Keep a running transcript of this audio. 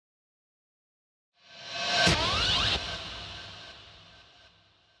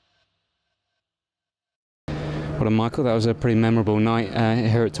Well, Michael, that was a pretty memorable night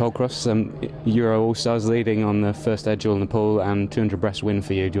here at Tollcross. Euro Allstars leading on the first air duel in the pool and 200 breast win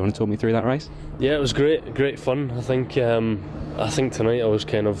for you. Do you want to talk me through that race? Yeah, it was great fun. I think tonight I was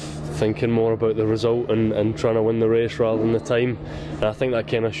kind of thinking more about the result and trying to win the race rather than the time. And I think that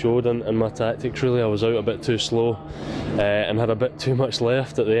kind of showed in my tactics really. I was out a bit too slow and had a bit too much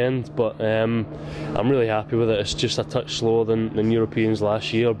left at the end, but I'm really happy with it. It's just a touch slower than Europeans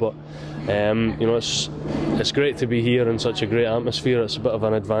last year, but you know, it's great to be here in such a great atmosphere. It's a bit of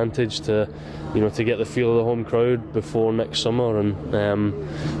an advantage to get the feel of the home crowd before next summer, and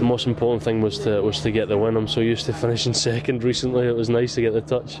the most important thing was to get the win. I'm so used to finishing second recently. It was nice to get the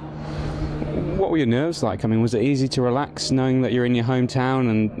touch. What were your nerves like? I mean, was it easy to relax knowing that you're in your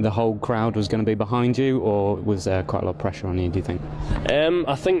hometown and the whole crowd was going to be behind you, or was there quite a lot of pressure on you, do you think?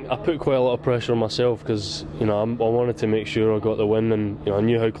 I think I put quite a lot of pressure on myself because I wanted to make sure I got the win, and I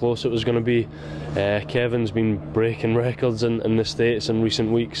knew how close it was going to be. Kevin's been breaking records in the States in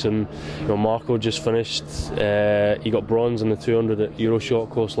recent weeks, and Marco just finished. He got bronze in the 200 at Euro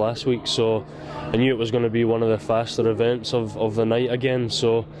short course last week, so I knew it was going to be one of the faster events of the night again.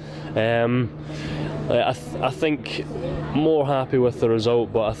 So I think more happy with the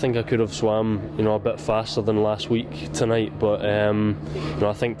result, but I think I could have swam a bit faster than last week tonight. But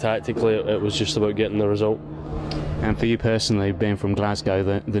I think tactically it was just about getting the result. And for you personally, being from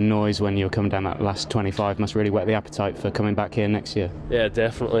Glasgow, the noise when you were coming down that last 25 must really whet the appetite for coming back here next year. Yeah,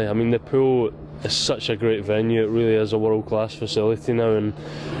 definitely. I mean, the pool is such a great venue. It really is a world-class facility now, and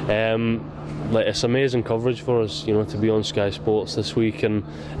it's amazing coverage for us, to be on Sky Sports this week, and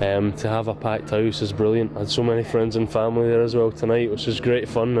to have a packed house is brilliant. I had so many friends and family there as well tonight, which was great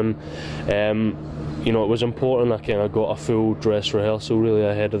fun, and it was important I kind of got a full dress rehearsal really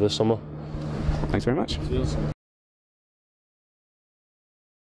ahead of the summer. Thanks very much. Cheers.